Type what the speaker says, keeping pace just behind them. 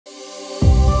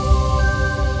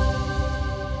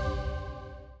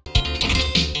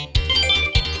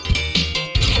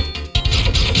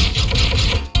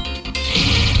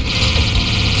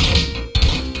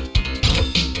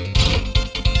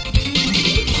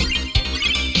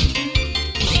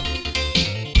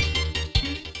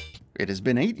It has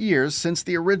been 8 years since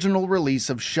the original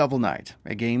release of Shovel Knight,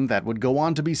 a game that would go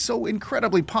on to be so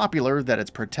incredibly popular that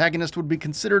its protagonist would be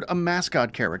considered a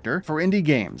mascot character for indie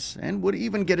games, and would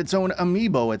even get its own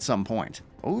amiibo at some point.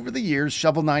 Over the years,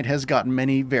 Shovel Knight has gotten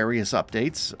many various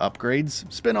updates, upgrades,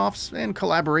 spin-offs, and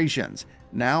collaborations.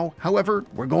 Now, however,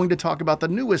 we're going to talk about the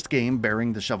newest game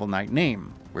bearing the Shovel Knight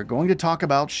name. We're going to talk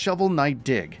about Shovel Knight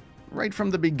Dig. Right from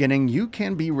the beginning, you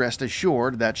can be rest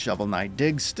assured that Shovel Knight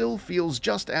Dig still feels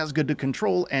just as good to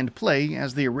control and play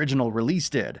as the original release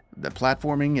did. The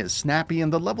platforming is snappy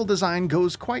and the level design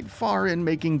goes quite far in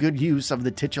making good use of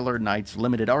the titular knight's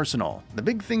limited arsenal. The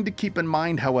big thing to keep in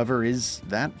mind, however, is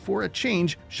that, for a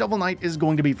change, Shovel Knight is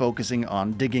going to be focusing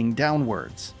on digging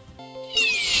downwards.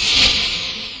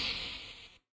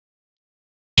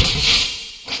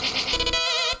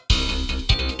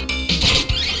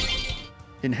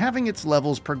 In having its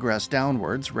levels progress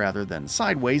downwards rather than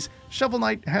sideways, Shovel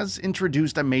Knight has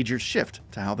introduced a major shift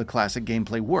to how the classic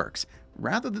gameplay works.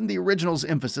 Rather than the original's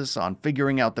emphasis on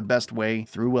figuring out the best way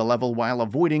through a level while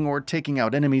avoiding or taking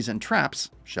out enemies and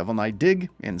traps, Shovel Knight Dig,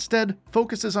 instead,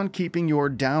 focuses on keeping your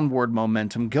downward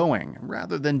momentum going,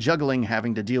 rather than juggling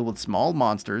having to deal with small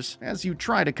monsters as you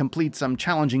try to complete some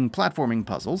challenging platforming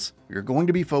puzzles. You're going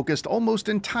to be focused almost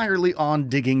entirely on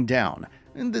digging down.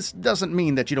 And this doesn't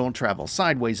mean that you don't travel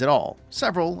sideways at all.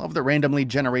 Several of the randomly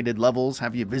generated levels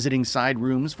have you visiting side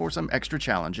rooms for some extra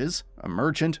challenges, a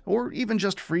merchant, or even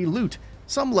just free loot.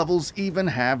 Some levels even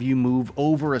have you move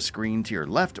over a screen to your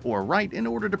left or right in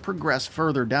order to progress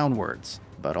further downwards.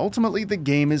 But ultimately, the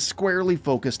game is squarely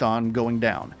focused on going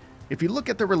down. If you look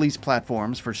at the release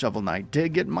platforms for Shovel Knight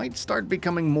Dig, it might start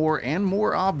becoming more and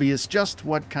more obvious just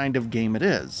what kind of game it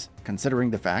is. Considering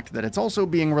the fact that it's also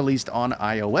being released on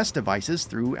iOS devices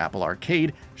through Apple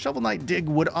Arcade, Shovel Knight Dig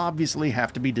would obviously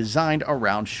have to be designed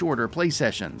around shorter play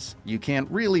sessions. You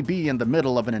can't really be in the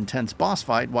middle of an intense boss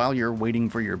fight while you're waiting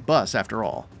for your bus after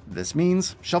all. This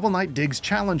means Shovel Knight Dig's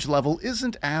challenge level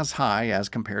isn't as high as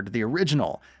compared to the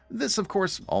original. This, of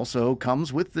course, also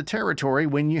comes with the territory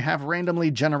when you have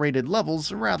randomly generated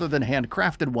levels rather than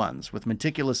handcrafted ones with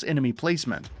meticulous enemy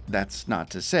placement. That's not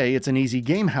to say it's an easy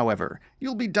game, however.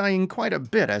 You'll be dying quite a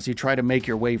bit as you try to make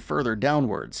your way further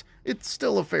downwards. It's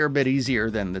still a fair bit easier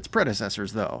than its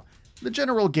predecessors, though. The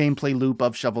general gameplay loop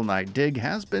of Shovel Knight Dig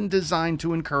has been designed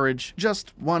to encourage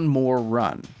just one more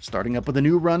run. Starting up with a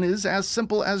new run is as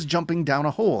simple as jumping down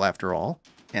a hole, after all.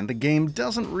 And the game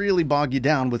doesn't really bog you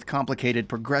down with complicated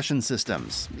progression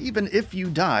systems. Even if you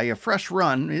die, a fresh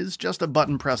run is just a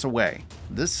button press away.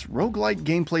 This roguelike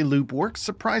gameplay loop works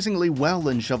surprisingly well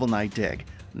in Shovel Knight Dig.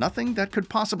 Nothing that could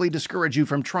possibly discourage you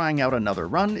from trying out another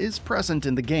run is present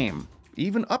in the game.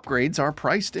 Even upgrades are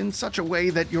priced in such a way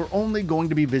that you're only going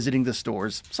to be visiting the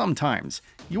stores sometimes.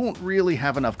 You won't really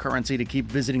have enough currency to keep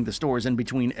visiting the stores in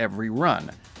between every run,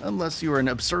 unless you're an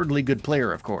absurdly good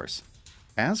player, of course.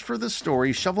 As for the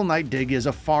story, Shovel Knight Dig is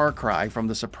a far cry from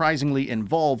the surprisingly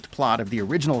involved plot of the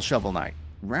original Shovel Knight.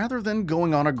 Rather than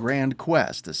going on a grand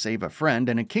quest to save a friend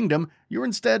in a kingdom, you're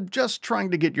instead just trying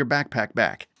to get your backpack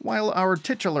back. While our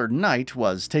titular knight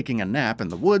was taking a nap in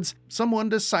the woods, someone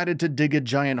decided to dig a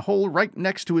giant hole right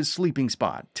next to his sleeping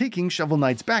spot, taking Shovel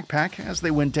Knight's backpack as they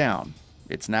went down.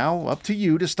 It's now up to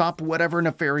you to stop whatever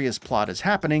nefarious plot is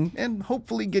happening and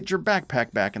hopefully get your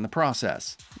backpack back in the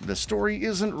process. The story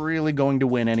isn't really going to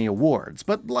win any awards,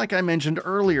 but like I mentioned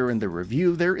earlier in the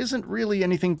review, there isn't really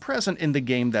anything present in the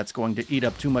game that's going to eat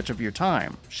up too much of your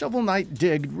time. Shovel Knight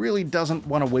Dig really doesn't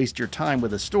want to waste your time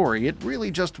with a story, it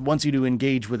really just wants you to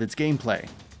engage with its gameplay.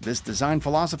 This design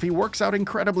philosophy works out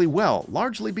incredibly well,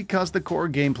 largely because the core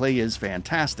gameplay is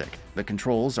fantastic. The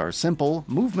controls are simple,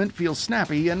 movement feels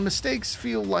snappy, and mistakes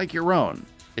feel like your own.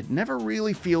 It never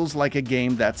really feels like a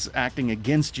game that's acting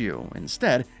against you.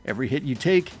 Instead, every hit you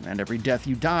take and every death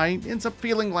you die ends up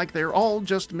feeling like they're all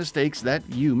just mistakes that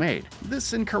you made.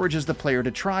 This encourages the player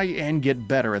to try and get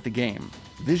better at the game.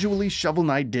 Visually, Shovel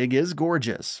Knight Dig is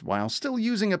gorgeous. While still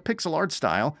using a pixel art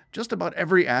style, just about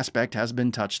every aspect has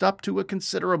been touched up to a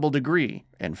considerable degree.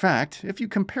 In fact, if you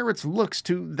compare its looks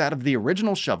to that of the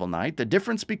original Shovel Knight, the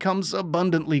difference becomes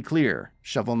abundantly clear.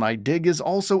 Shovel Knight Dig is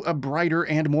also a brighter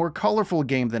and more colorful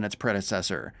game than its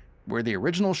predecessor. Where the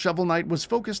original Shovel Knight was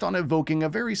focused on evoking a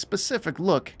very specific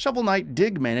look, Shovel Knight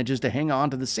Dig manages to hang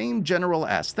on to the same general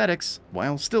aesthetics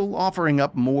while still offering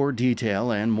up more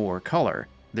detail and more color.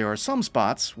 There are some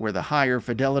spots where the higher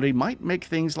fidelity might make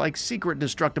things like secret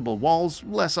destructible walls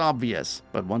less obvious,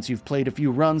 but once you've played a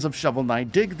few runs of Shovel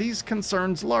Knight Dig, these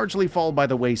concerns largely fall by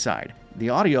the wayside. The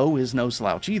audio is no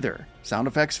slouch either. Sound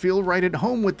effects feel right at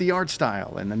home with the art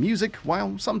style, and the music,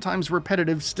 while sometimes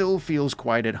repetitive, still feels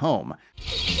quite at home.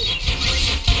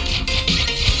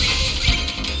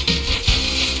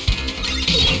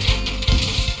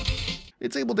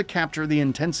 It's able to capture the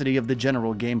intensity of the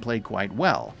general gameplay quite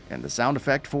well, and the sound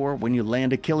effect for when you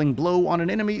land a killing blow on an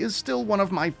enemy is still one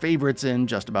of my favorites in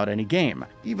just about any game.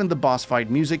 Even the boss fight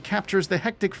music captures the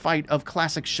hectic fight of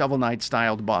classic Shovel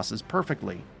Knight-styled bosses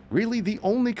perfectly. Really, the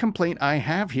only complaint I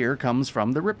have here comes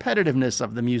from the repetitiveness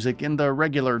of the music in the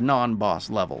regular non-boss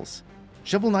levels.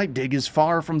 Shovel Knight Dig is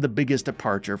far from the biggest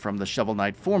departure from the Shovel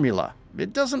Knight formula.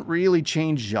 It doesn't really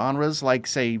change genres like,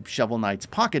 say, Shovel Knight's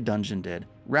Pocket Dungeon did.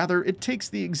 Rather, it takes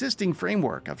the existing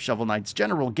framework of Shovel Knight's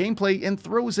general gameplay and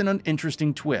throws in an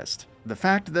interesting twist. The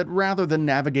fact that rather than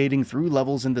navigating through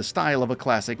levels in the style of a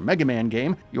classic Mega Man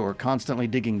game, you're constantly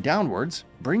digging downwards,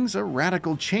 brings a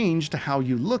radical change to how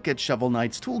you look at Shovel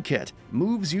Knight's toolkit.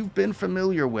 Moves you've been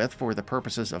familiar with for the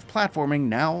purposes of platforming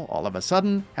now, all of a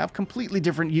sudden, have completely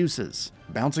different uses.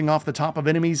 Bouncing off the top of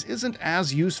enemies isn't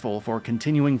as useful for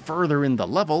continuing further in the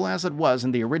level as it was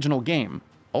in the original game.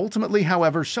 Ultimately,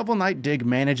 however, Shovel Knight Dig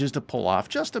manages to pull off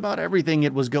just about everything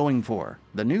it was going for.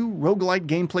 The new roguelite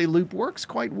gameplay loop works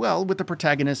quite well with the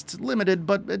protagonist's limited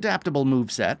but adaptable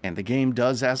moveset, and the game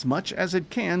does as much as it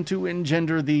can to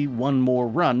engender the one more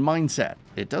run mindset.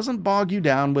 It doesn't bog you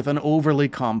down with an overly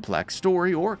complex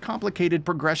story or complicated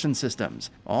progression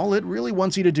systems. All it really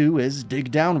wants you to do is dig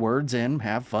downwards and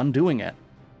have fun doing it.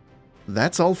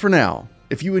 That's all for now.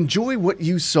 If you enjoy what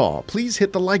you saw, please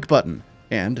hit the like button.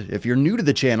 And if you're new to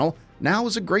the channel, now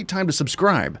is a great time to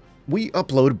subscribe. We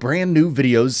upload brand new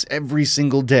videos every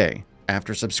single day.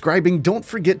 After subscribing, don't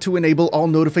forget to enable all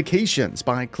notifications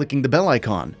by clicking the bell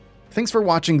icon. Thanks for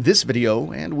watching this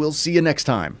video, and we'll see you next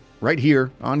time, right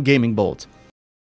here on Gaming Bolt.